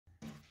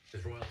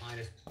His Royal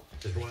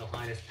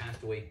Highness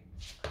passed away.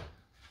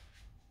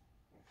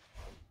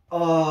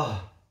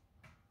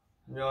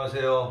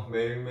 안녕하세요.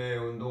 매일매일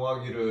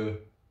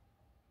운동하기를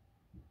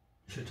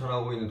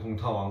실천하고 있는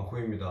동타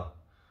왕코입니다.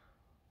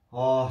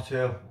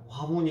 제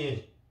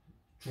화분이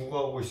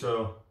죽어가고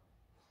있어요.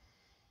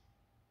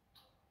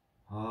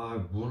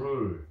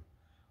 물을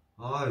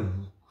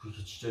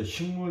그게 진짜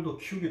식물도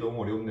키우기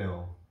너무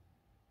어렵네요.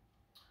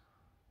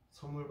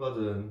 선물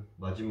받은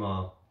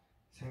마지막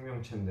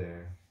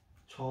생명체인데,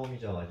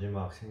 처음이자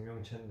마지막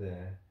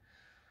생명체인데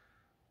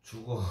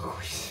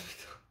죽어가고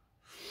있습니다.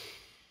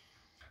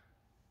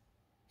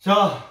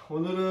 자,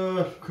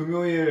 오늘은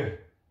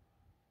금요일,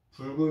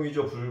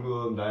 불금이죠.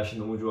 불금. 날씨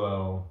너무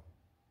좋아요.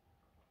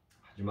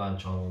 하지만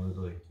전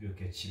오늘도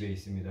이렇게 집에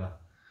있습니다.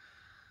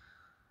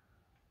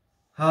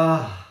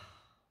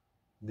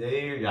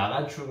 내일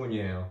야간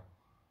출근이에요.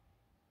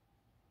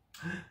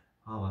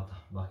 맞다,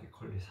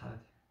 마켓컬리 사야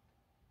돼.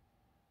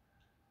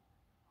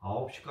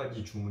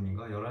 9시까지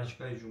주문인가?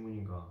 11시까지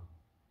주문인가?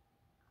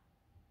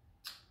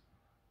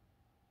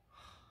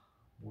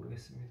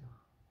 모르겠습니다.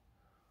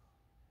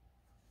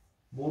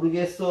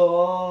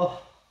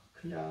 모르겠어.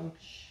 그냥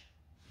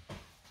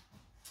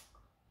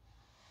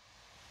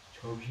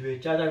점심에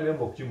짜장면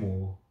먹지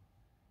뭐.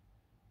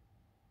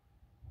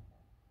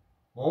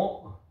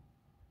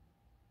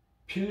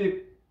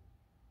 필립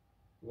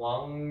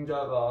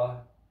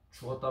왕자가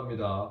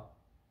죽었답니다.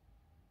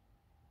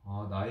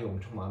 나이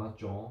엄청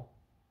많았죠.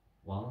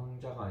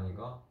 왕자가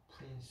아닌가?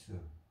 프린스.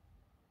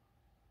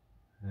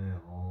 네,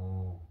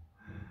 어이구.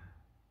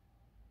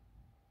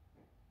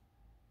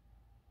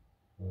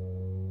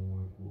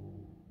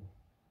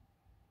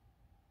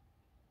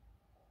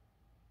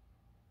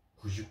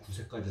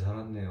 99세까지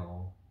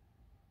살았네요.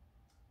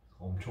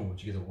 엄청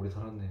멋지게 오래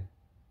살았네.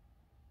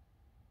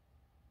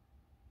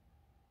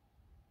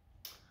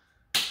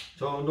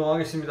 저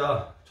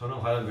운동하겠습니다. 저는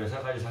과연 몇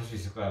살까지 살 수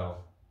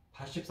있을까요?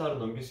 80살은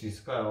넘길 수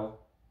있을까요?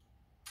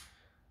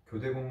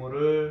 교대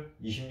근무를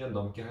 20년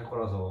넘게 할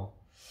거라서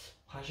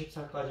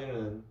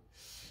 80살까지는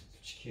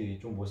솔직히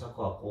좀 못 살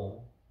것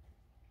같고.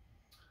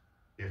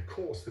 Of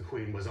course, the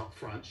Queen was up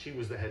front. She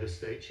was the head of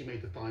state. She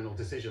made the final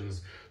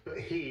decisions. But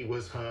he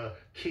was her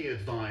key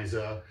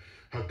advisor,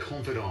 her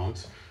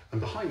confidant, and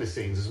behind the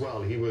scenes as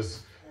well, he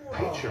was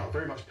patriarch,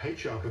 very much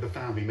patriarch of the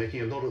family,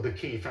 making a lot of the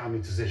key family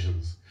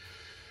decisions.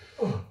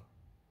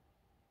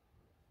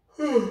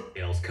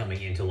 Details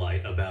coming into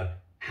light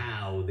about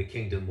how the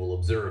kingdom will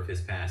observe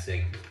his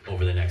passing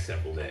over the next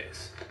several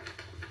days.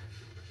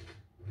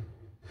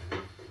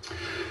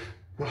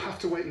 We'll have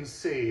to wait and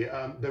see.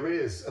 There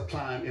is a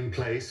plan in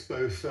place,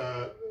 both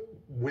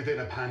within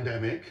a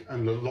pandemic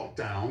and a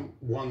lockdown,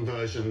 one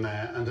version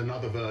there and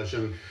another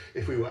version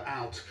if we were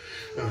out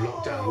of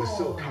lockdown. We're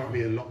still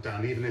currently in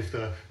lockdown, even if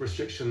the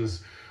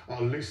restrictions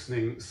are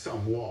loosening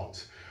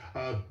somewhat.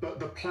 But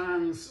the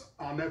plans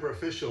are never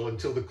official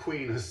until the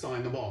Queen has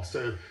signed them off.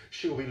 So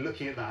she'll be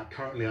looking at that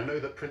currently. I know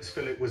that Prince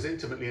Philip was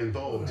intimately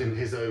involved in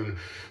his own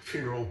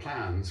funeral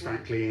plans,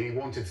 frankly, and he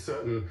wanted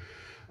certain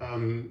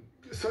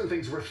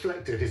things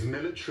reflected, his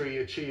military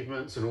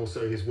achievements and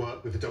also his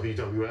work with the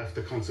WWF,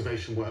 the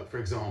conservation work, for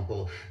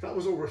example. That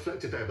was all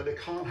reflected there, but they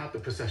can't have the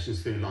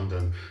processions through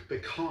London. They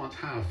can't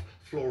have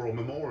floral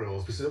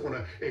memorials because they don't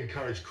want to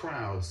encourage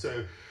crowds.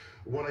 So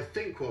what I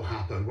think will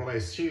happen, what I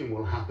assume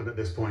will happen at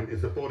this point,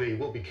 is the body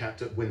will be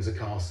kept at Windsor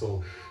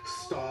Castle.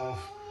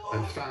 Staff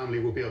and family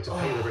will be able to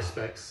pay their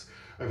respects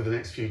over the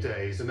next few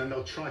days, and then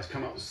they'll try to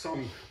come up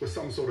with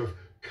some sort of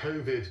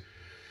COVID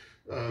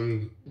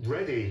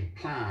ready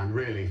plan,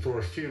 really, for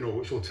a funeral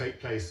which will take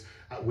place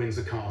at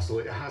Windsor Castle.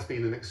 It has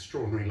been an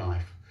extraordinary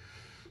life.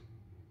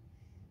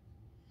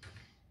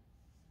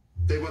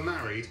 They were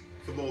married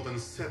for more than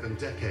 7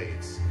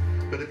 decades,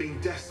 but had been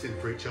destined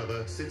for each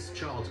other since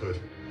childhood,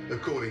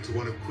 according to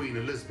one of Queen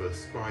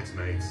Elizabeth's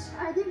bridesmaids.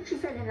 I think she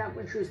fell in love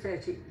when she was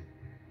 13.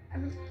 I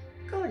mean,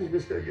 God, he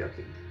was good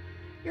looking.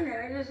 You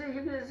know, he was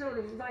a sort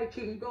of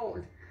Viking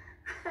god.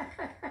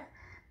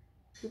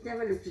 She'd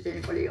never looked at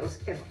anybody else,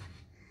 ever.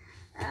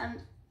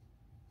 And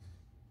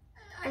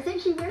I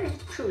think he very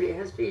truly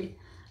has been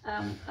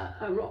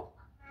a rock.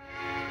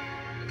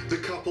 The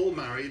couple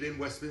married in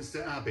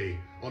Westminster Abbey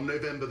on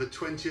November the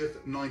 20th,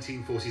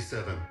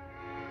 1947.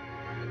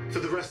 For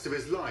the rest of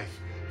his life,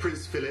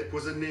 Prince Philip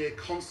was a near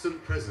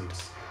constant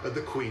presence at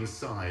the Queen's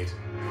side.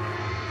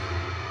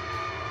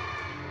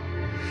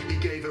 He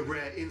gave a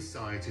rare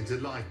insight into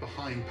life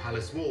behind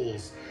palace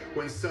walls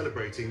when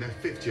celebrating their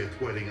 50th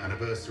wedding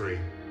anniversary.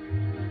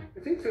 I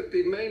think that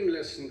the main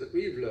lesson that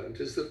we've learned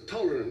is that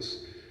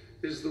tolerance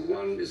is the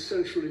one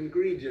essential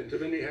ingredient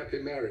of any happy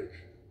marriage.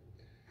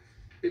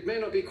 It may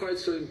not be quite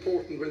so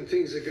important when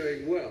things are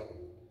going well,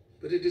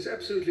 but it is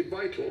absolutely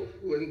vital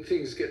when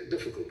things get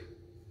difficult.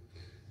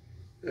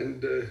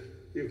 And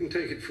you can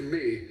take it from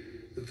me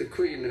that the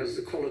Queen has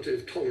the quality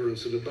of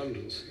tolerance and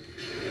abundance.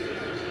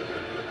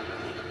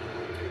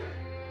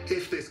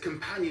 If this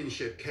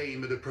companionship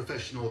came at a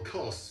professional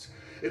cost,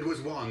 it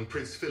was one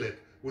Prince Philip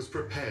was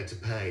prepared to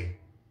pay.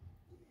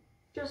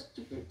 Just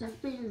to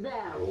have been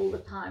there all the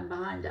time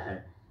behind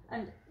her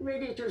and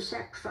really to have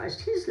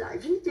sacrificed his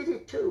life. He did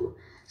it too,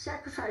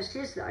 sacrificed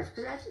his life,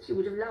 because I think he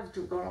would have loved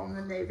to have gone on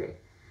in the Navy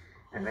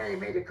and really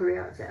made a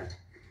career of that.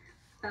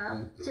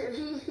 So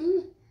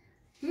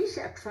he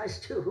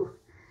sacrificed too.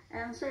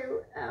 And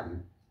so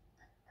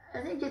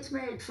I think it's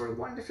made for a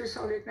wonderful,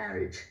 solid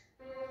marriage.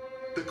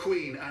 The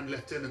Queen and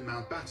Lieutenant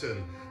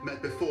Mountbatten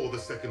met before the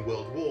Second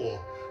World War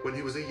when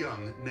he was a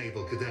young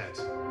naval cadet.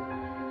 His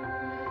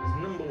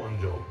number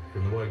one job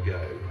from the word go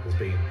has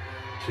been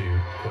to,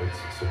 quote,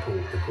 support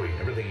the Queen.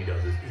 Everything he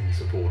does is in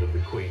support of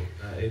the Queen.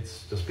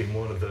 It's just been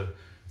one of the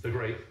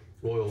great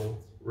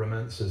royal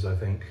romances, I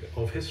think,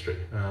 of history.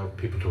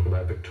 People talk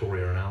about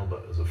Victoria and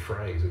Albert as a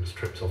phrase, it just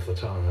trips off the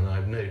tongue, and I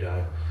have no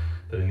doubt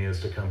that in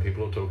years to come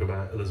people will talk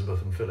about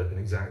Elizabeth and Philip in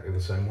exactly the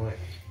same way.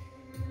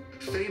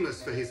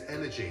 Famous for his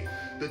energy,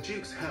 the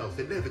Duke's health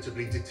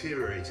inevitably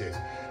deteriorated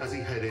as he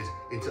headed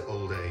into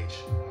old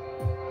age.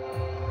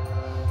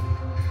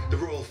 The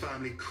royal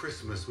family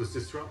Christmas was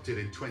disrupted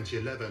in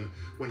 2011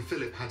 when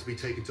Philip had to be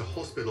taken to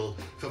hospital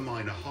for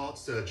minor heart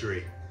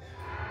surgery.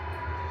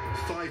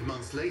 5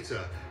 months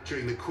later,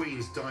 during the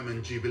Queen's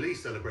Diamond Jubilee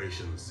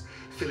celebrations,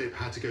 Philip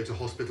had to go to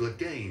hospital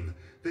again,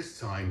 this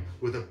time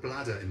with a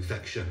bladder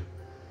infection.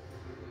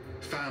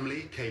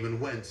 Family came and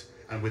went,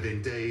 and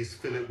within days,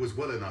 Philip was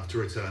well enough to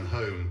return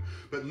home,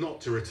 but not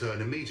to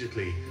return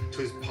immediately to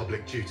his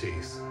public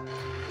duties.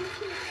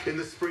 In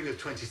the spring of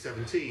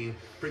 2017,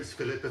 Prince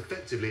Philip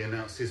effectively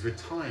announced his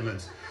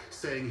retirement,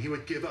 saying he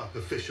would give up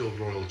official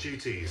royal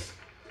duties.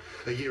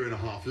 A year and a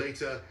half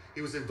later,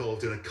 he was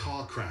involved in a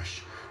car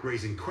crash,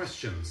 raising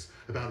questions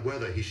about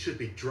whether he should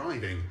be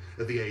driving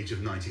at the age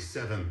of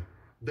 97.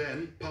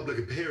 Then, public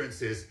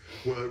appearances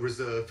were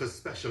reserved for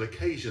special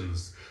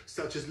occasions,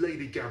 such as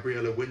Lady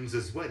Gabriella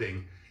Windsor's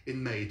wedding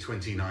in May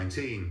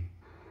 2019.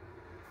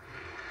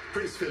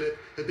 Prince Philip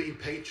had been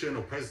patron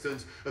or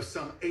president of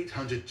some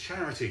 800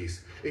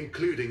 charities,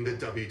 including the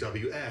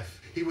WWF.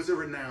 He was a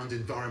renowned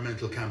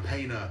environmental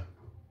campaigner.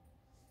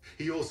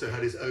 He also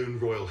had his own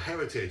royal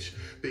heritage,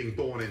 being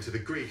born into the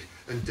Greek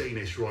and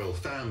Danish royal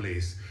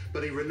families,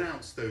 but he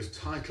renounced those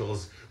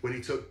titles when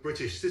he took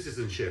British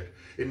citizenship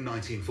in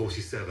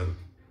 1947.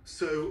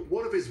 So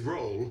what of his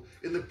role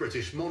in the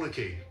British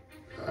monarchy?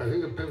 I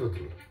think a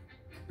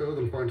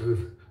pivotal point of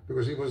the,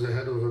 because he was the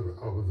head of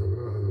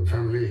the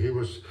family. He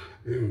was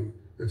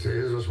it's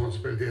his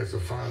responsibility as a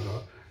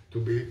father to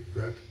be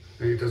that,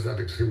 and he does that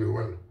extremely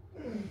well.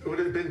 Would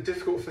it have been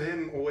difficult for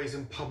him, always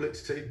in public,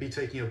 to be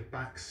taking a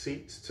back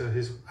seat to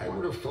his... I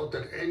would have thought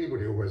that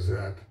anybody who has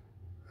that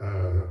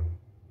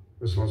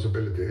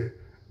responsibility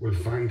will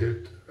find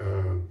it,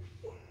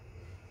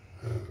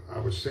 I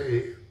would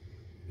say,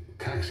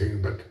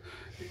 taxing, but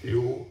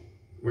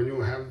when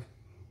you have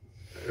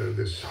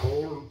this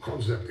whole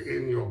concept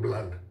in your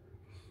blood,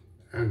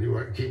 and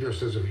you keep your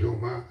sense of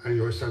humor and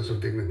your sense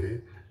of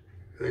dignity,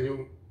 then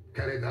you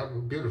carry it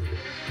out beautifully.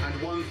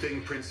 And one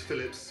thing Prince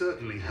Philip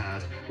certainly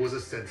had was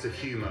a sense of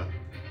humour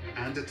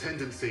and a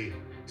tendency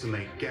to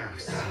make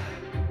gaffes.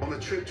 On a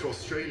trip to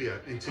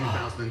Australia in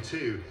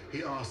 2002,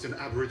 he asked an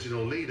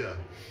Aboriginal leader,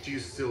 "Do you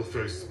still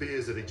throw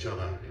spears at each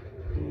other?"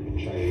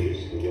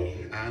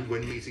 And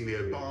when meeting the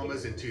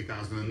Obamas in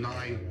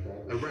 2009,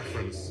 a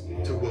reference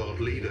to world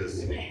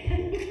leaders.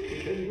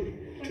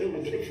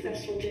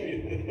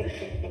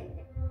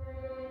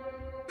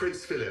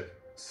 Prince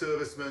Philip,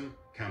 serviceman,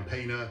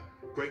 campaigner,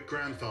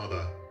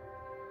 great-grandfather,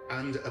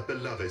 and a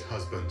beloved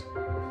husband.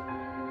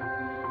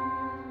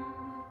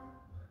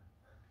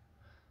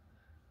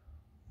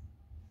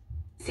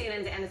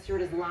 CNN's Anna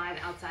Stewart is live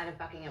outside of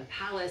Buckingham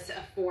Palace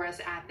for us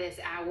at this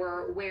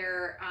hour,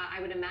 where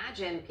I would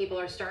imagine people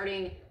are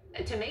starting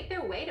to make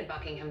their way to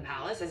Buckingham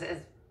Palace, as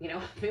you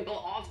know, people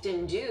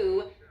often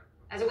do,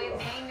 as a way of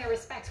paying their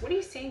respects. What are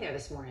you seeing there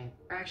this morning?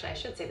 Or actually, I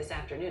should say this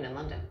afternoon in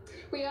London.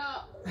 We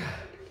are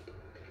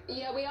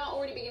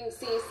already beginning to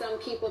see some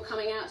people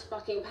coming out to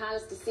Buckingham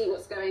Palace to see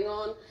what's going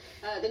on.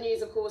 The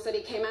news, of course,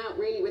 only came out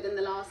really within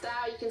the last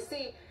hour. You can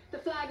see the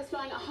flag is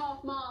flying at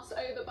half-mast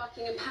over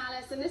Buckingham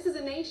Palace, and this is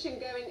a nation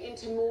going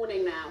into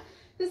mourning now.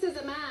 This is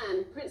a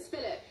man, Prince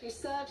Philip, who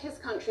served his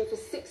country for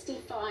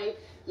 65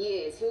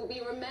 years. He will be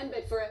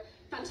remembered for a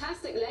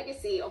fantastic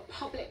legacy of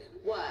public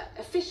work,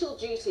 official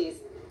duties.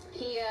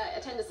 He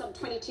attended some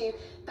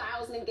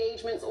 22,000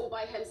 engagements all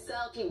by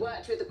himself. He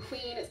worked with the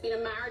Queen. It's been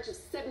a marriage of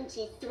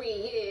 73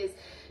 years.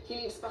 He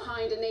leaves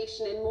behind a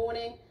nation in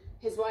mourning.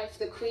 His wife,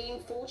 the Queen,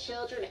 4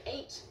 children,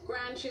 8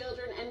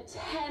 grandchildren, and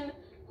 10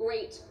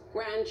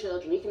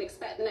 great-grandchildren. You can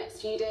expect the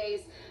next few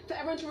days for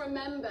everyone to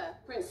remember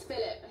Prince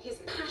Philip, his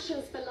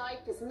passions for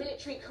life, his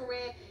military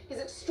career, his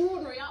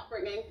extraordinary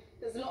upbringing.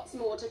 There's lots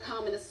more to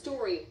come in the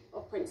story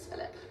of Prince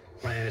Philip.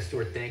 Right, Anna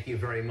Stewart, thank you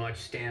very much.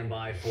 Stand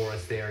by for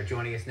us there.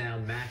 Joining us now,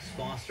 Max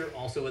Foster,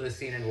 also with us,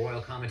 CNN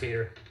royal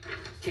commentator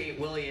Kate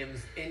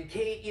Williams. And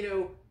Kate, you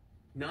know,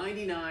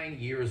 99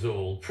 years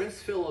old,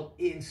 Prince Philip,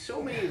 in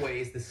so many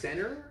ways, the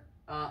center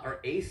or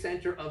a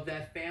center of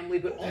that family,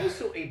 but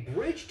also a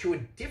bridge to a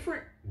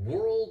different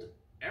world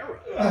era.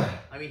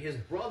 I mean, his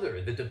brother,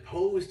 the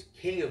deposed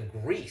king of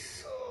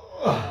Greece,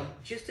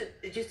 Just a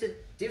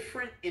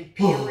different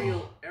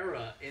imperial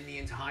era in the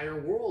entire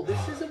world.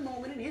 This is a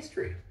moment in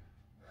history.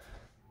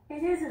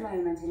 It is a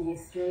moment in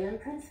history,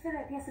 and Prince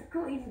Philip, yes, of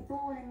course, he was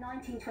born in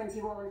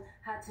 1921,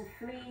 had to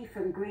flee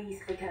from Greece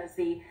because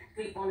the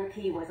Greek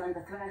monarchy was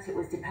under threat, it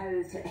was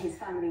deposed, his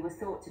family was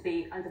thought to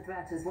be under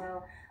threat as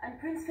well. And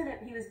Prince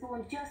Philip, he was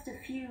born just a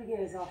few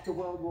years after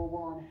World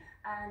War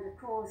I, and of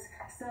course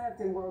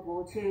served in World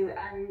War II,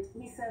 and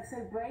he served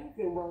so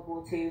bravely in World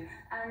War II,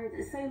 and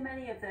so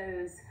many of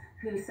those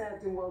who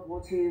served in World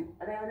War II,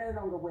 they are no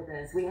longer with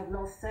us. We have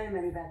lost so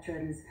many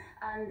veterans,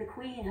 and the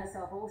Queen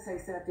herself also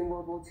served in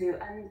World War II,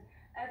 and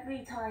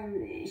every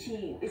time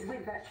she is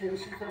with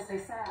veterans, she feels so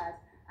sad.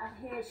 And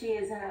here she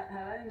is,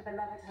 her own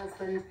beloved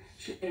husband.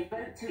 They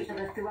wrote to each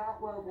other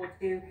throughout World War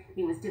II.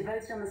 He was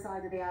devoted on the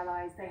side of the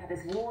Allies. They had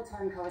this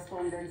wartime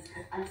correspondence,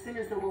 and as soon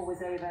as the war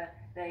was over,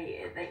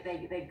 they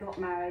got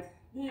married.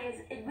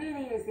 It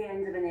really is the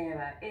end of an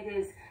era. It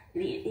is,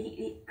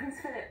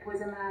 Prince Philip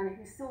was a man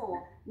who saw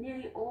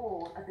nearly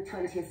all of the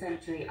 20th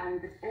century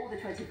and all the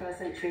 21st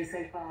century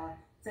so far.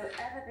 So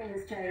everything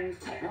has changed,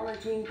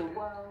 technology, the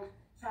world,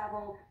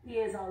 travel. He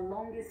is our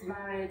longest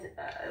married,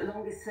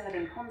 longest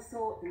serving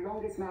consort, the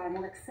longest married,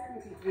 more like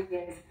 73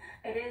 years.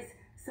 It is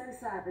so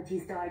sad that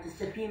he's died just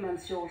a few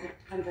months short of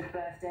his 100th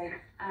birthday,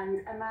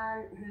 and a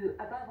man who,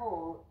 above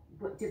all,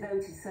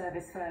 devoted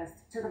service first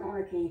to the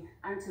monarchy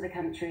and to the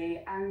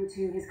country and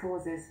to his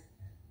causes.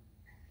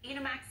 You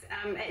know, Max,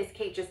 as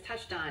Kate just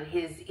touched on,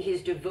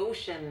 his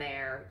devotion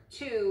there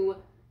to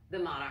the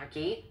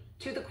monarchy,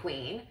 to the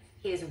Queen,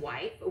 his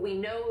wife. We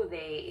know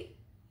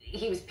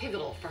he was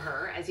pivotal for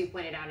her, as you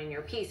pointed out in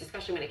your piece,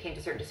 especially when it came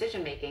to certain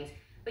decision makings.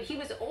 But he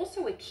was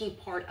also a key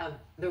part of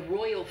the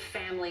royal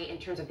family in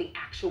terms of the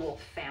actual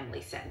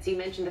family sense. You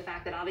mentioned the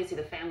fact that obviously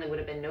the family would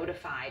have been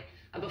notified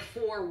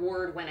before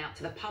word went out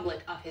to the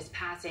public of his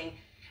passing.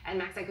 And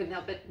Max, I couldn't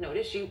help but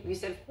notice, you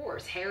said, of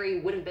course, Harry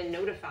would have been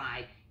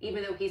notified,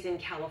 even though he's in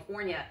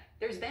California.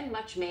 There's been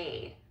much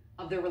made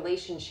of the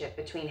relationship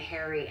between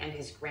Harry and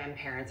his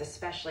grandparents,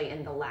 especially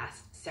in the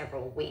last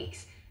several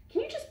weeks.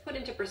 Can you just put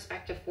into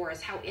perspective for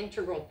us how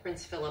integral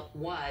Prince Philip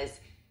was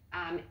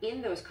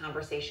in those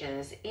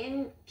conversations,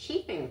 in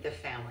keeping the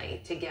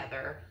family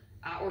together,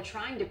 or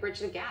trying to bridge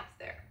the gaps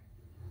there?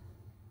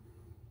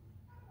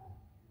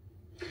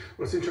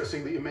 Well, it's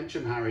interesting that you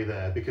mentioned Harry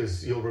there,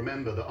 because you'll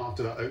remember that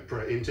after that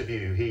Oprah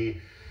interview, he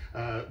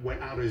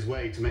went out of his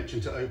way to mention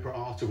to Oprah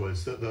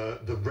afterwards that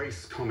the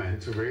race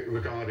comment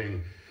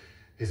regarding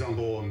his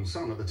unborn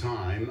son at the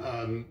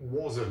time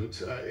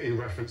wasn't in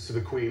reference to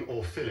the Queen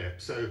or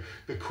Philip. So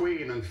the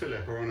Queen and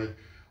Philip are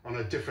on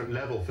a different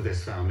level for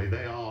this family.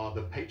 They are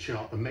the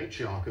patriarch, the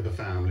matriarch of the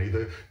family.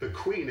 The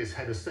Queen is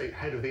head of state,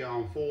 head of the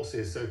armed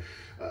forces. So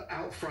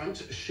out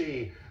front,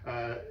 she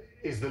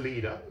is the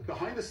leader.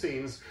 Behind the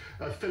scenes,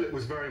 Philip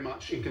was very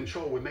much in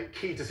control, would make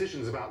key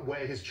decisions about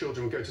where his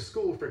children would go to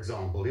school, for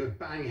example. He would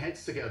bang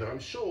heads together. I'm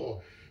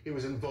sure he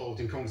was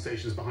involved in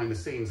conversations behind the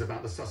scenes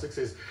about the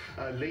Sussexes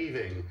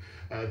leaving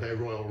their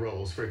royal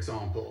roles, for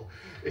example.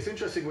 It's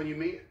interesting when you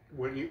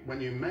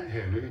met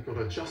him, you've got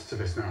to adjust to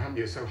this now, haven't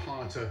you? It's so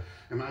hard to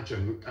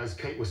imagine. As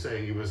Kate was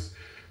saying, he was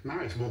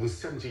married for more than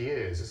 70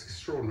 years. It's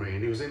extraordinary,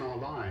 and he was in our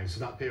lives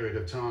for that period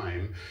of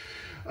time.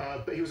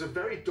 But he was a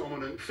very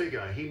dominant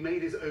figure. He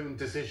made his own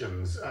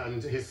decisions,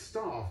 and his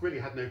staff really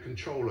had no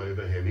control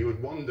over him. He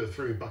would wander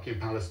through Buckingham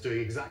Palace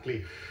doing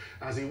exactly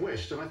as he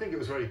wished, and I think it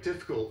was very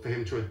difficult for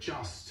him to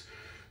adjust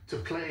to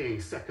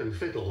playing second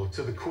fiddle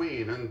to the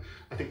Queen. And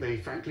I think they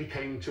frankly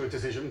came to a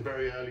decision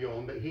very early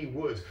on that he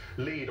would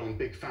lead on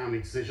big family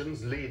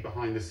decisions, lead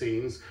behind the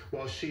scenes,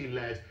 while she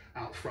led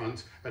out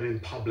front and in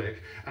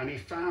public. And he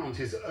found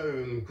his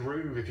own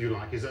groove, if you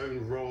like, his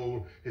own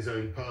role, his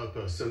own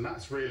purpose. And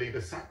that's really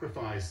the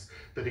sacrifice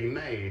that he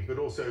made, but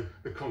also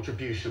the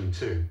contribution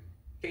too.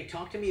 Okay,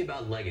 talk to me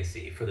about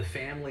legacy for the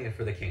family and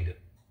for the kingdom.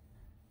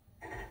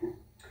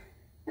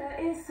 There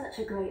is such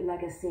a great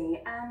legacy,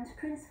 and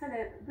Prince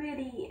Philip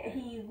he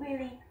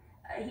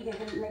gave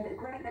a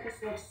great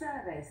legacy of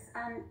service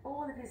and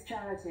all of his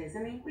charities. I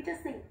mean, we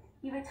just think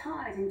he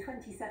retired in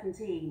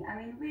 2017. I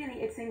mean,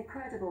 really, it's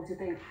incredible to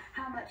think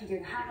how much he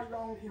did, how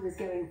long he was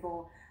going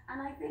for.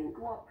 And I think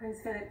what Prince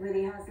Philip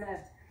really has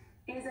left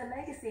is a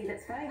legacy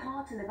that's very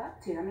hard to live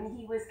up to. I mean,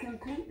 he was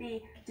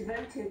completely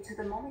devoted to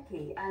the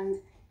monarchy,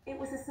 and it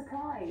was a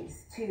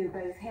surprise to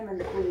both him and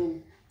the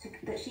Queen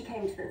that she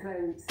came to the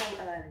throne so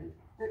early.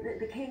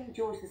 The King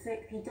George VI,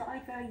 he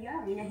died very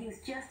young. You know, he was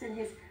just in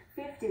his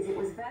 50s. It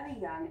was very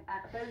young.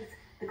 Both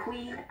the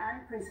Queen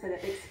and Prince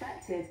Philip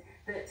expected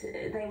that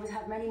they would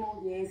have many more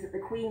years, that the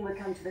Queen would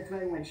come to the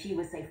throne when she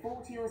was, say,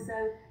 40 or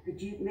so, the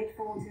Duke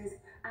mid-40s,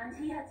 and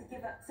he had to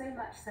give up so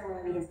much so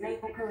early. His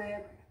naval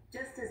career,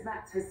 just as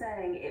Max was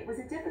saying, it was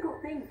a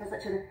difficult thing for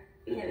such a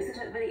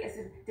really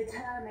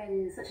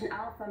determined, such an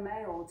alpha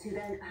male to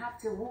then have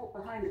to walk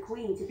behind the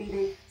Queen to be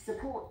the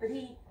support, but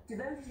he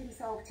devoted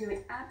himself to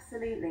it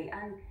absolutely,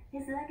 and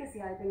his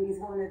legacy, I think, is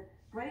one of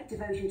great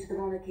devotion to the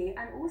monarchy,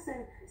 and also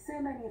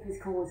so many of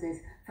his causes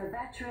for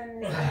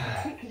veterans, and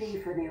particularly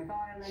for the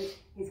environment,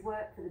 his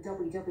work for the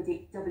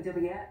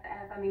WWF.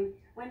 I mean,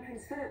 when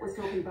Prince Philip was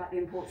talking about the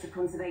importance of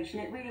conservation,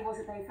 it really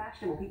wasn't very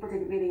fashionable. People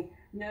didn't really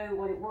know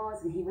what it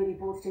was, and he really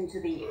brought it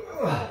into the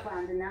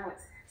forefront, and now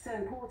it's so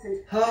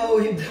important.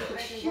 Awards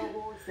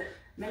that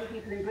many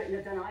people in Britain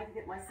have done. I did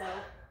it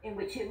myself, in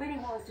which it really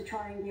was to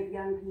try and give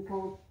young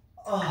people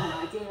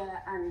an idea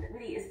and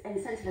really a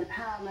sense of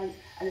empowerment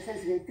and a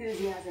sense of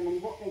enthusiasm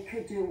and what they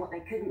could do and what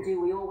they couldn't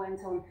do. We all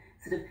went on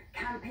sort of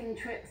camping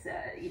trips,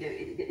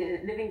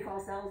 living for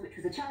ourselves, which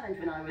was a challenge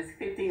when I was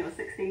 15 or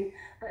 16.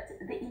 But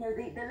the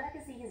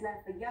legacy he's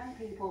left for young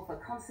people, for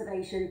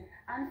conservation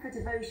and for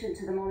devotion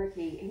to the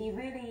monarchy, he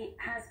really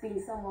has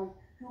been someone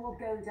who will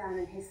go down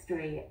in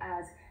history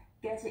as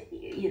he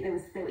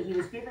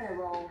was given a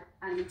role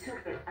and he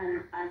took it,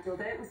 and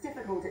although it was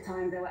difficult at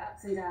times, there were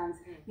ups and downs,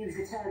 he was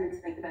determined to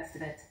make the best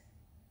of it.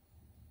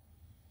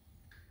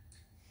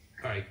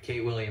 All right,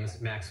 Kate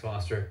Williams, Max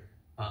Foster,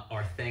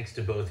 our thanks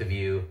to both of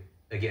you.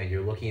 Again,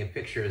 you're looking at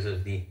pictures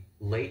of the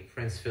late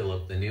Prince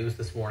Philip. The news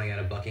this morning out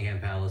of Buckingham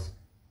Palace,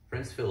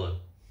 Prince Philip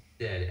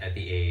dead at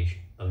the age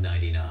of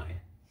 99.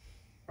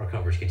 Our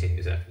coverage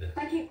continues after this.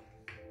 Thank you.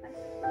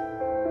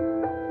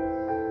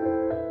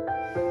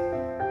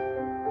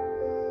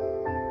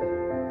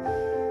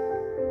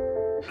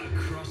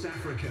 Across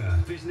Africa,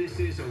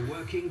 businesses are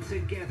working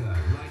together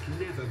like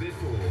never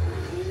before.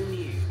 All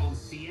new on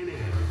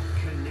CNN,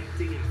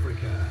 Connecting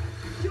Africa.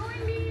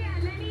 Join me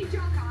and Lenny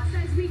Jokas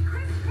as we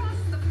crisscross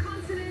the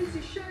continent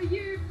to show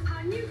you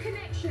how new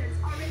connections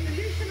are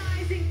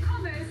revolutionizing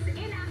commerce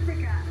in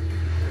Africa.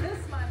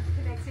 This month,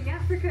 Connecting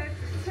Africa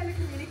through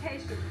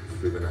telecommunications.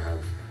 We're going to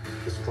have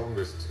the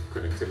strongest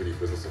connectivity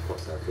business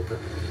across Africa.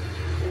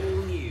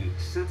 All new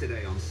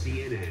Saturday on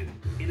CNN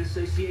in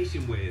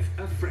association with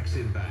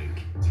Afrexim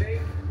Bank.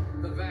 Take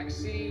the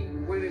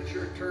vaccine when it's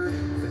your turn.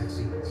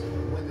 Vaccines,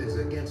 weapons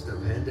against a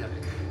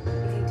pandemic.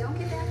 If you don't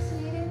get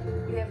vaccinated,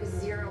 you have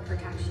zero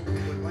protection.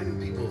 But why do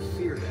people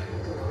fear that?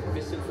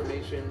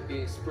 Misinformation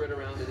being spread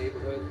around the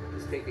neighborhood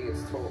is taking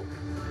its toll.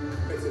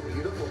 It's a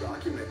beautiful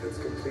document that's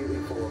completely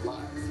full of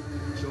lies.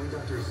 Join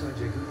Dr.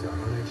 Sanjay Gupta on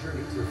a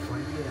journey to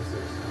find the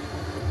answers.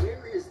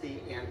 Where is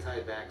the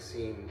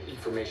anti-vaccine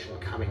information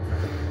coming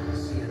from?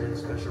 CNN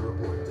Special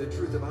Report, The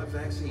Truth About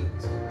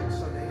Vaccines.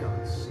 Sunday on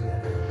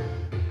CNN.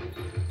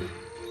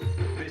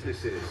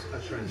 Businesses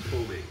are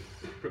transforming,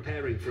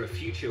 preparing for a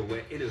future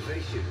where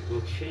innovation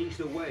will change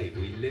the way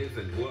we live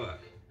and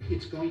work.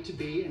 It's going to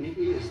be, and it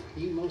is,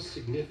 the most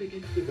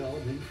significant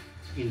development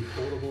in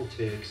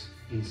photovoltaics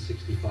in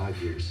 65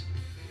 years.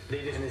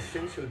 It is an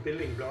essential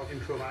building block in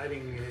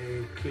providing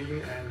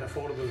clean and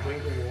affordable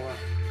drinking water.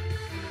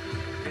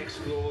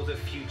 Explore the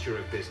future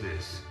of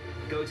business.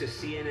 Go to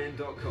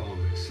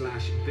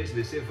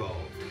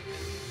cnn.com/businessevolve.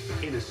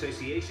 In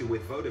association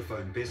with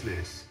Vodafone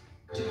Business.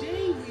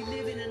 Today we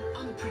live in an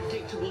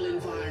unpredictable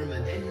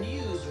environment and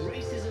news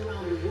races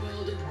around the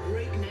world at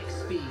breakneck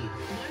speed.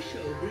 My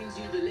show brings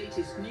you the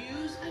latest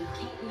news and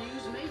top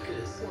news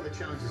makers. One of the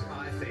challenges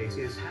I face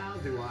is how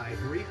do I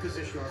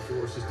reposition our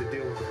forces to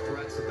deal with the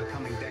threats of the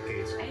coming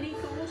decades? Any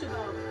thought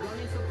about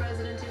running for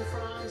president in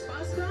France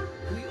faster?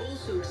 We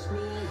also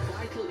explore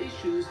vital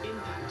issues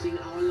impacting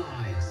our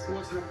lives.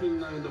 What's happening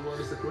now in the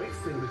world is a great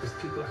thing because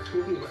people are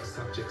talking about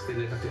subjects they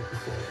never did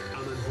before.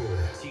 Alan Hall,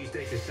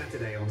 Tuesday to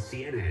Saturday on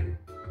CNN.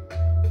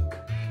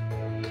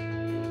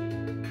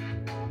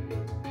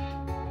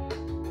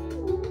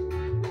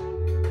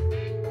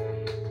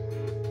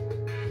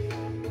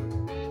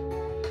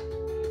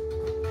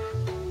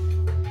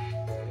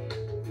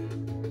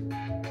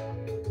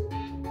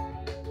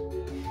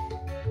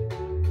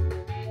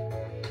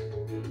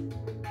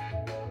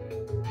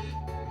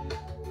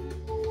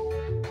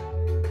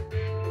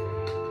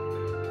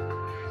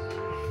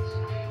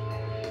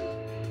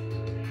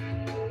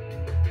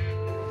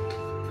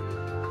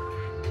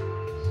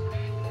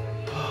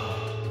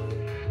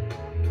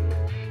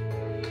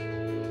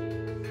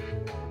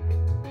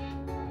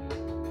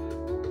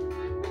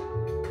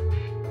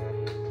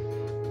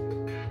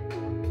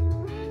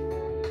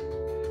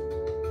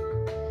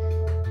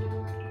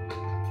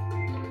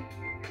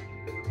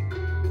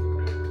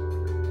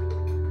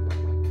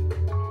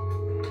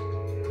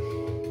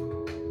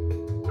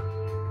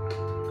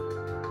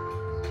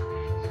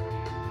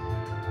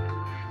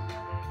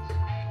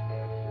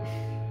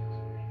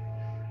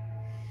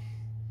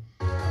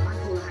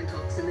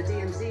 in the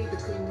DMZ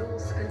between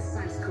North and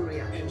South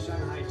Korea. In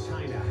Shanghai,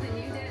 China. In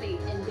New Delhi.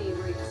 In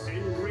Beirut.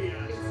 In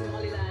Riyadh. In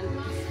Somaliland.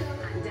 Moscow.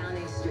 And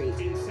Downing Street.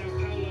 In Sao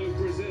Paulo,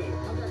 Brazil.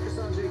 I'm Dr.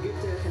 Sanjay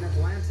Gupta in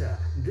Atlanta.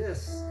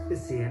 This is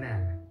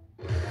CNN.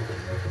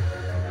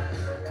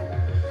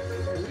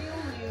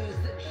 Real news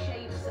that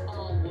shapes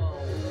our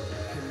world.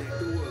 Connect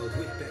the world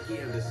with Becky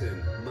Anderson,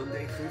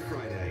 Monday through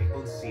Friday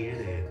on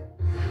CNN.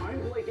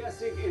 I'm Blake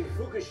Essig in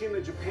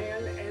Fukushima,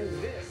 Japan,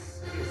 and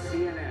this is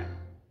CNN.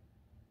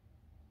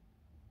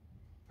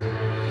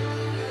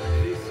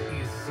 This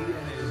is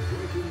CNN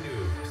Breaking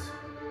News.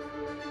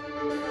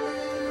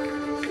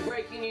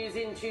 Breaking news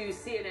in to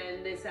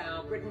CNN this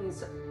hour.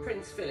 Britain's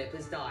Prince Philip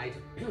has died.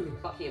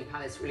 Buckingham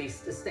Palace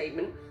released a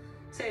statement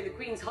saying the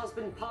Queen's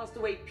husband passed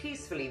away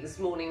peacefully this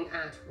morning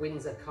at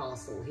Windsor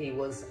Castle. He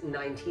was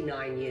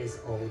 99 years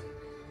old.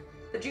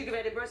 The Duke of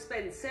Edinburgh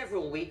spent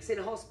several weeks in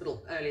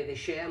hospital earlier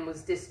this year and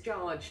was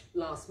discharged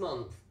last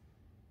month.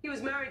 He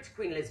was married to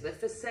Queen Elizabeth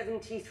for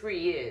 73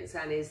 years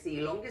and is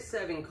the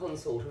longest-serving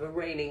consort of a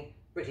reigning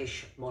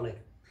British monarch.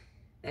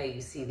 There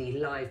you see the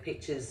live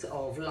pictures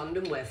of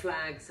London, where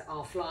flags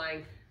are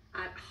flying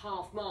at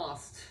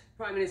half-mast.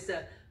 Prime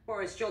Minister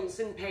Boris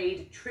Johnson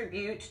paid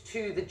tribute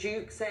to the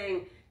Duke,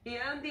 saying he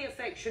earned the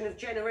affection of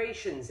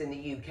generations in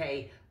the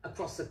UK,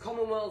 across the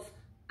Commonwealth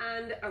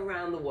and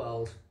around the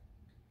world.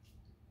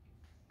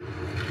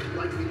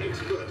 Like the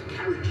expert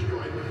carriage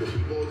driver that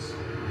he was,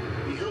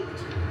 he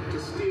helped to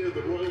steer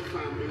the royal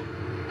family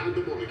and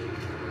the monarchy,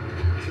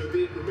 so that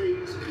it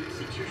remains an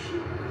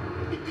institution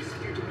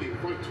indisputably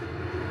vital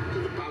to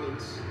the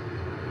balance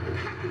and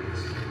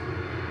happiness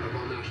of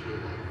our national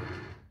life.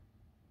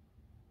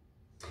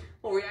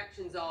 Well,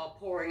 reactions are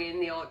pouring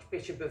in. The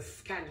Archbishop of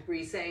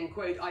Canterbury saying,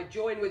 quote, "I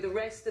join with the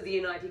rest of the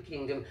United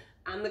Kingdom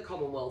and the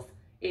Commonwealth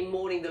in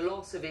mourning the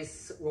loss of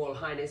His Royal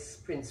Highness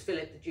Prince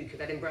Philip, the Duke of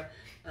Edinburgh."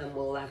 And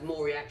we'll have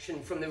more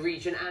reaction from the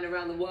region and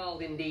around the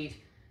world, indeed,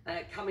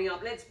 coming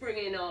up. Let's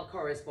bring in our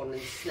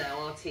correspondents now,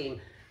 our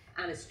team.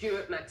 Anna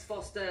Stewart, Max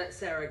Foster,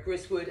 Sarah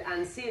Griswood,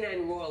 and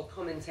CNN royal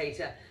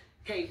commentator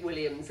Kate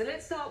Williams. And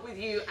let's start with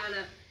you,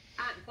 Anna,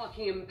 at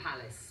Buckingham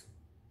Palace.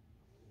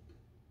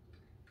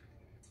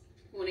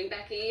 Morning,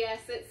 Becky.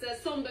 Yes, it's a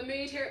sombre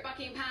mood here at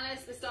Buckingham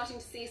Palace. We're starting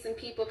to see some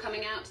people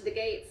coming out to the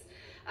gates.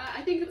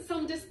 I think it's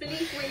some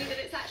disbelief, really, that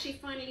it's actually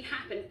finally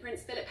happened.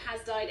 Prince Philip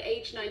has died,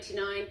 aged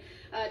 99,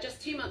 just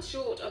 2 months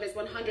short of his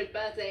 100th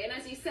birthday. And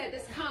as you said,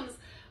 this comes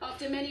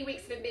after many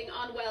weeks of him being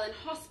unwell in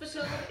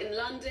hospital in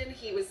London.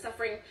 He was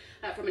suffering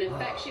from an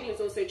infection. He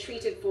was also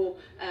treated for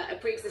a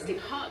pre-existing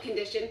heart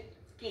condition.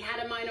 He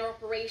had a minor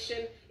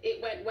operation. It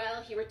went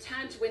well. He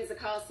returned to Windsor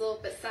Castle,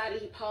 but sadly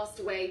he passed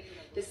away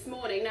this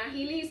morning. Now,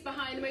 he leaves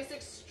behind the most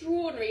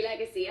extraordinary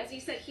legacy. As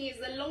you said, he is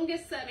the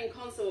longest-serving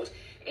consort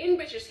in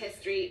British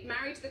history,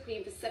 married to the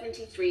Queen for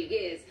 73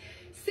 years.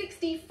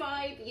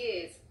 65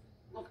 years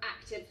of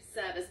active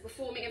service,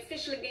 performing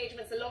official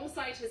engagements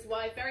alongside his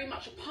wife, very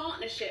much a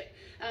partnership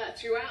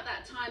throughout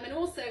that time, and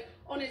also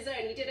on his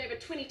own. He did over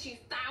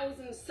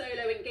 22,000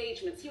 solo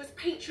engagements. He was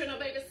patron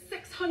of over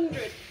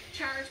 600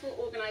 charitable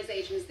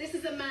organisations. This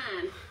is a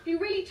man who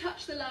really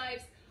touched the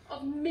lives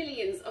of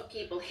millions of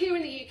people here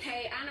in the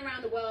UK and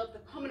around the world, the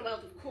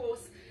Commonwealth, of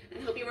course,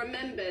 and he'll be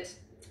remembered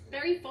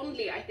very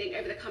fondly, I think,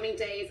 over the coming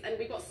days. And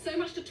we've got so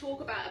much to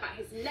talk about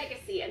his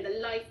legacy and the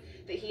life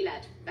that he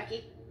led.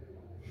 Becky?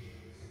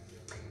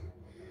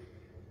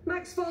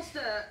 Max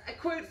Foster, a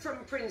quote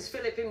from Prince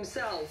Philip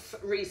himself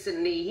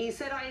recently. He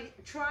said, I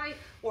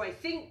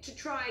think to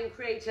try and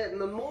create a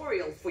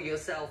memorial for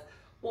yourself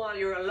while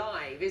you're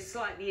alive is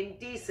slightly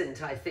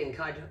indecent, I think.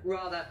 I'd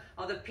rather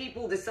other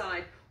people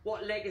decide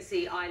what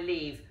legacy I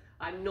leave.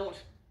 I'm not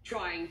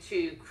trying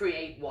to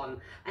create one.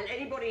 And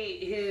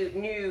anybody who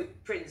knew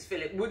Prince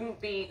Philip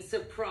wouldn't be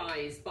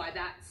surprised by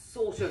that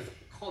sort of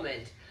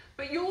comment.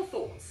 But your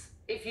thoughts,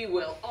 if you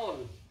will,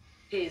 on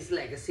his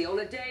legacy, on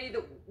a day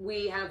that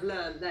we have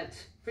learned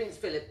that Prince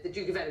Philip, the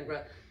Duke of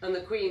Edinburgh, and the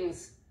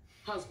Queen's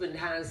husband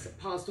has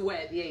passed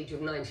away at the age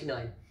of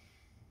 99.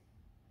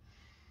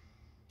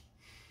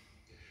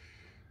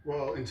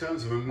 Well, in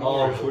terms of a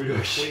memorial,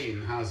 the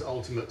Queen has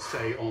ultimate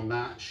say on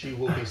that. She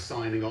will be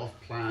signing off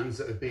plans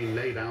that have been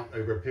laid out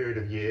over a period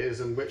of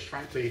years and which,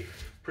 frankly,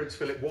 Prince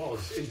Philip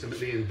was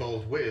intimately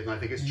involved with. And I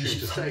think it's true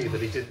to say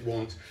that he didn't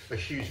want a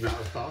huge amount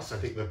of fuss. I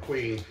think the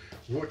Queen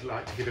would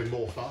like to give him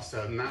more fuss.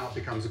 And now it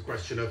becomes a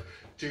question of,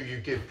 do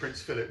you give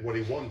Prince Philip what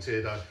he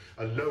wanted, a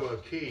lower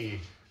key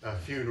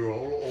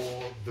funeral,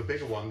 or the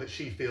bigger one that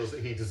she feels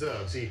that he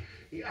deserves? He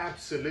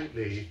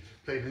absolutely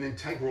played an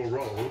integral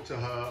role to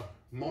her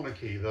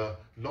monarchy, the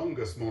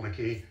longest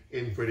monarchy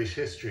in British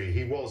history.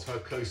 He was her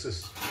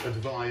closest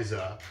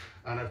advisor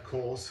and, of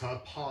course, her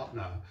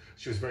partner.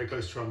 She was very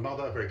close to her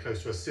mother, very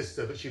close to her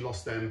sister, but she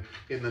lost them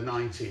in the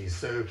 90s.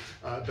 So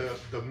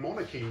the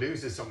monarchy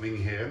loses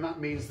something here, and that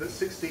means that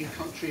 16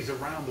 countries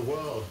around the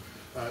world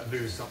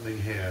lose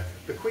something here.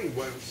 The Queen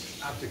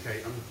won't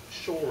abdicate, I'm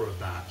sure of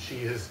that.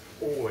 She has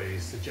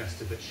always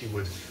suggested that she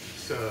would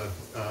serve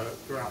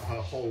throughout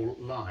her whole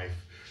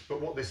life. But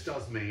what this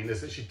does mean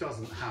is that she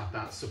doesn't have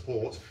that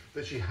support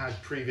that she had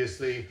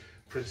previously.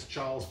 Prince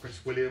Charles,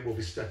 Prince William will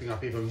be stepping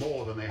up even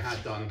more than they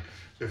had done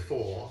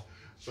before.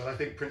 But I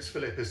think Prince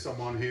Philip is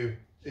someone who,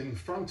 in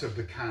front of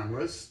the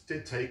cameras,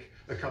 did take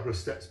a couple of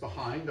steps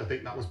behind. I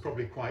think that was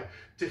probably quite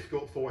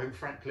difficult for him,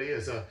 frankly,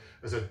 as a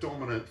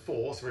dominant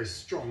force, very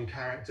strong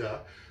character.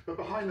 But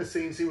behind the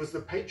scenes, he was the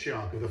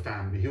patriarch of the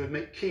family. He would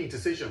make key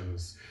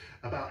decisions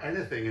about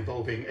anything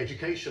involving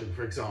education,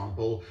 for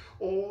example,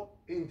 or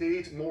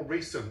indeed more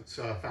recent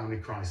family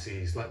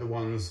crises, like the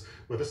ones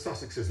where the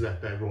Sussexes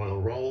left their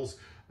royal roles,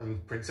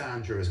 and Prince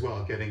Andrew as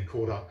well, getting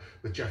caught up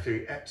with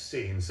Jeffrey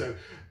Epstein. So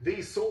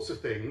these sorts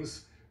of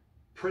things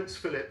Prince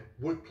Philip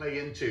would play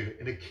into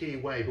in a key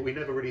way, but we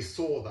never really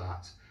saw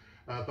that.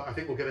 But I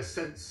think we'll get a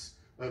sense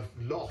of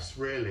loss,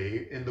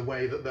 really, in the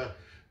way that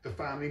the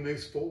family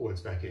moves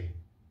forwards, Becky.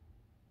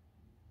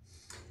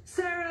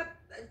 Sarah,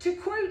 to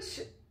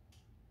quote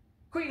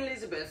Queen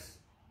Elizabeth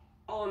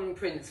on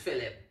Prince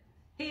Philip,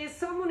 he is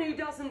someone who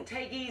doesn't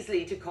take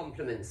easily to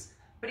compliments,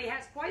 but he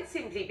has quite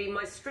simply been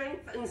my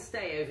strength and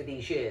stay over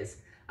these years,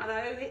 and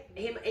I owe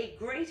him a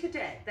greater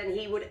debt than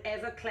he would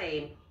ever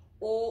claim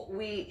or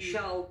we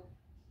shall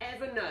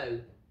ever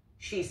know,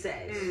 she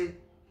says,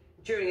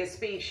 during a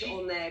speech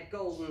on their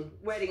golden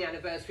wedding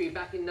anniversary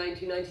back in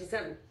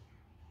 1997.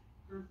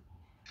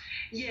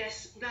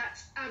 Yes,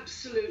 that's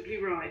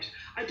absolutely right.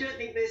 I don't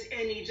think there's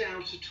any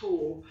doubt at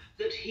all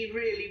that he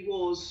really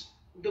was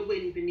the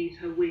wind beneath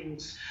her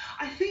wings.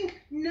 I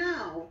think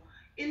now,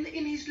 in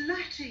his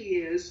latter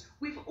years,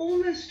 we've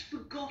almost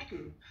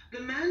forgotten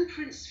the man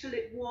Prince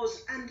Philip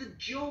was and the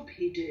job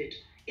he did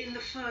in the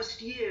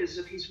first years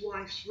of his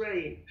wife's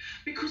reign,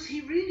 because he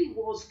really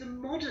was the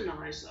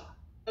moderniser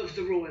of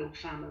the royal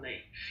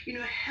family, you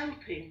know,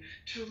 helping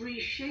to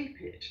reshape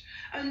it.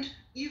 And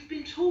you've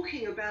been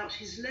talking about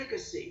his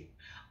legacy.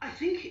 I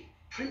think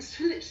Prince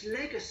Philip's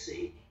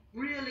legacy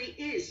really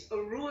is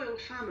a royal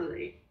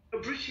family, a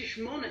British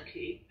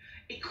monarchy,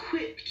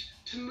 equipped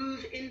to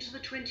move into the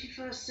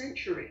 21st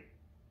century.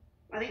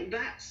 I think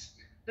that's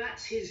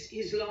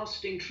his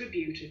lasting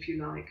tribute, if you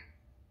like.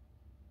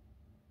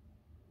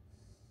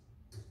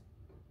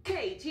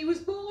 Kate, he was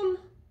born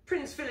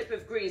Prince Philip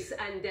of Greece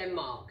and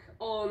Denmark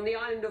on the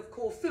island of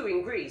Corfu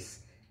in Greece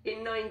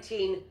in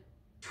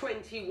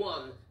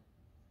 1921.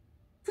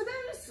 For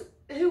those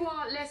who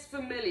are less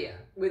familiar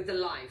with the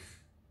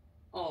life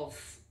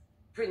of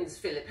Prince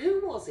Philip,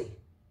 who was he?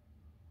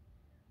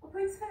 Well,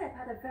 Prince Philip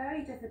had a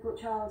very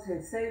difficult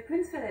childhood. So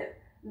Prince Philip,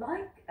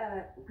 like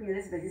Queen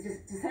Elizabeth, is a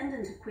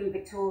descendant of Queen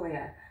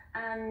Victoria,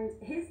 and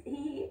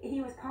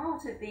he was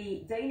part of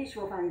the Danish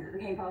royal family that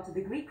became part of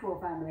the Greek royal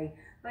family.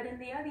 But in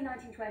the early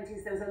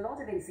 1920s, there was a lot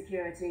of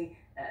insecurity.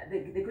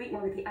 The Greek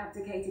monarchy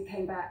abdicated,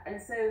 came back,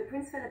 and so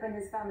Prince Philip and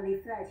his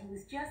family fled. He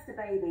was just a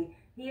baby.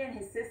 He and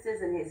his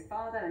sisters and his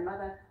father and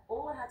mother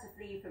all had to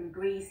flee from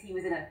Greece. He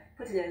was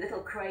put in a little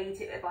crate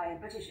by a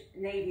British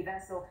Navy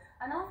vessel,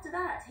 and after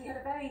that, he had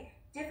a very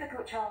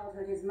difficult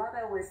childhood. His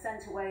mother was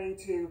sent away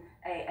to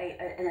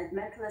a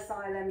mental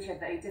asylum. She had a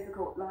very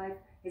difficult life.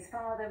 His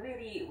father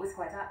really was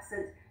quite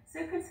absent.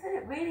 So Prince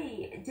Philip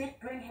really did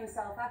bring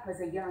himself up as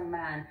a young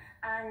man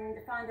and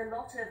found a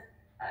lot of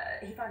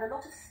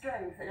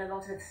strength and a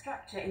lot of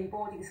structure in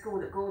boarding school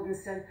at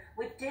Gordonston,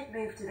 which did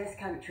move to this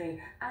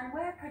country. And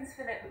where Prince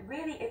Philip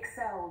really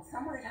excelled,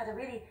 someone that had a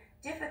really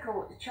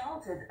difficult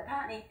childhood,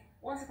 apparently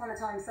once upon a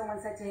time someone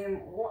said to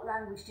him, "What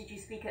language did you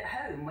speak at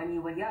home when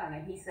you were young?"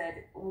 And he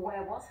said,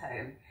 "Where was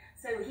home?"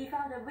 So he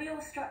found a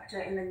real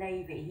structure in the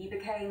Navy. He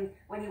became,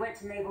 when he went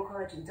to Naval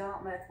College in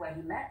Dartmouth, where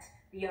he met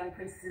the young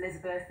Princess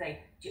Elizabeth,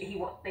 they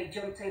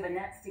jumped over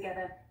nets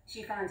together.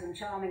 She found him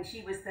charming.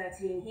 She was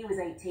 13, he was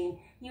 18.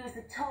 He was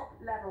the top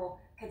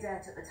level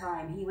cadet at the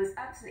time. He was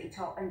absolutely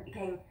top, and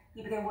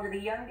he became one of the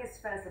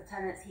youngest first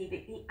lieutenants.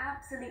 He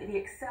absolutely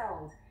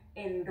excelled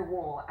in the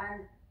war,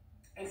 and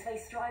it's very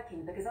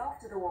striking because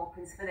after the war,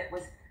 Prince Philip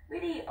was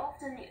really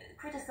often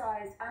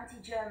criticised,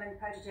 anti-German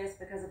prejudice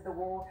because of the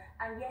war,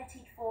 and yet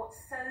he fought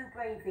so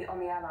bravely on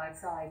the Allied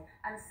side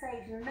and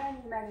saved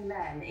many, many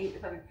men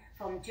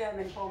from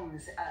German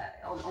bombs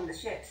on the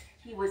ships.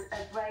 He was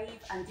a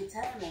brave and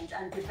determined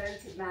and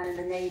devoted man in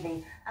the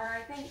Navy, and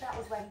I think that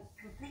was where he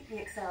completely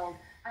excelled,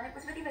 and it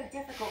was really very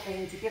difficult for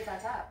him to give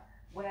that up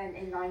when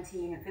in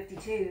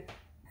 1952,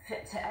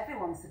 to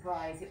everyone's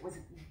surprise,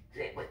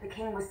 the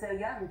king was so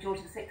young, George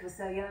VI was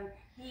so young,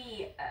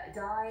 he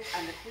died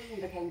and the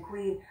Queen became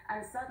Queen,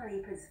 and suddenly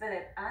Prince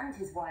Philip and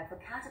his wife were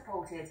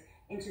catapulted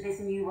into this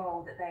new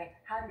role that they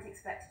hadn't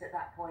expected at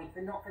that point for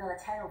another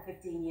 10 or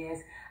 15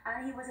 years.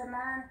 And he was a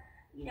man,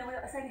 you know, we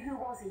were saying, who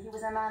was he? He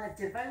was a man of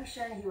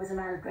devotion, he was a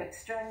man of great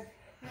strength,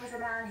 he was a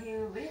man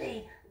who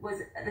really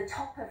was at the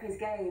top of his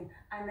game,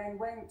 and then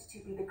went to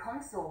be the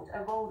consort,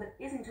 a role that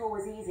isn't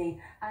always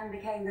easy, and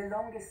became the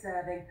longest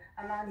serving,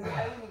 a man who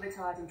only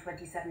retired in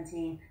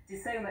 2017,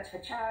 did so much for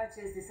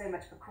charities, did so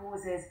much for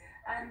causes,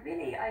 and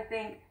really, I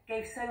think,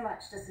 gave so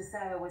much, just as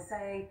Sarah was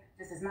saying,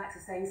 just as Max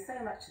was saying, so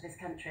much to this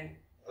country.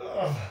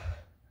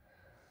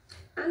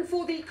 And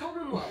for the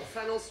Commonwealth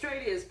and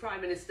Australia's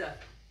Prime Minister,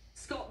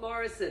 Scott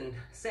Morrison,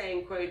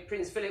 saying, quote,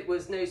 "Prince Philip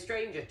was no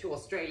stranger to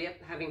Australia,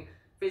 having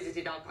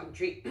visited our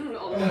country on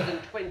more than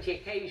 20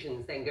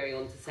 occasions," then going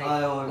on to say,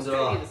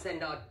 "Australians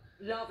send our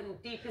love and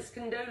deepest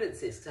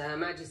condolences to Her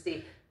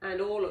Majesty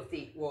and all of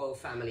the royal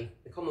family.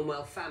 The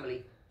Commonwealth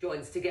family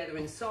joins together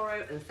in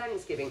sorrow and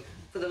thanksgiving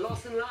for the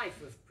loss and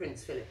life of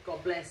Prince Philip.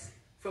 God bless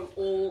from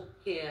all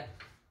here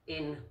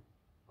in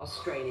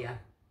Australia."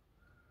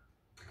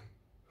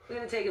 We're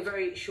going to take a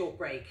very short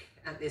break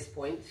at this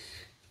point.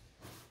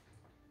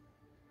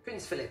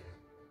 Prince Philip,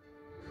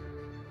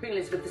 Queen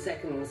Elizabeth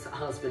II's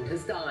husband,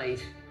 has died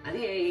at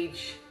the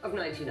age of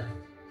 99.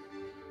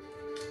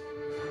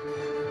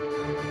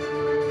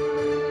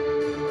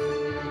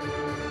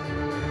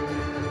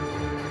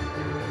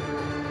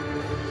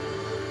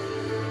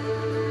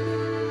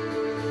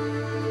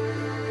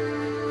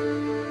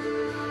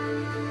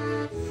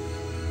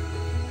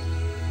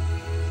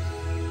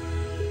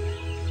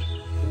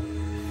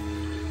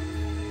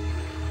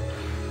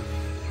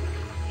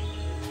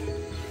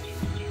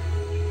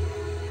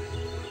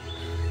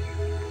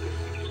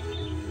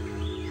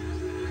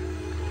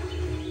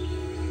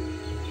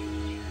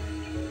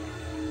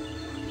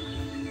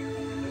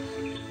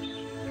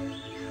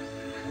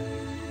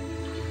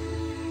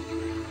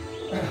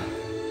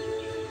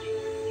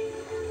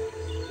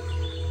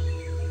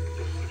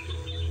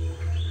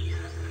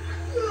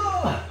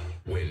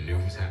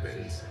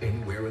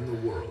 Anywhere in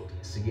the world,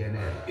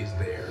 CNN is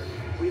there.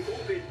 We've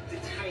all been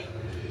detained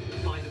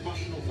by the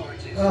Russian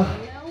authorities.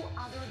 No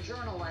other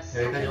journalists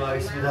have been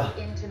allowed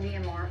into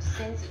Myanmar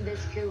since this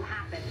coup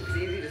happened. It's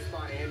easy to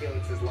spot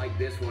ambulances like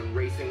this one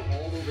racing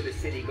all over the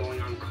city,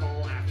 going on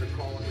call after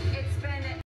call. It's been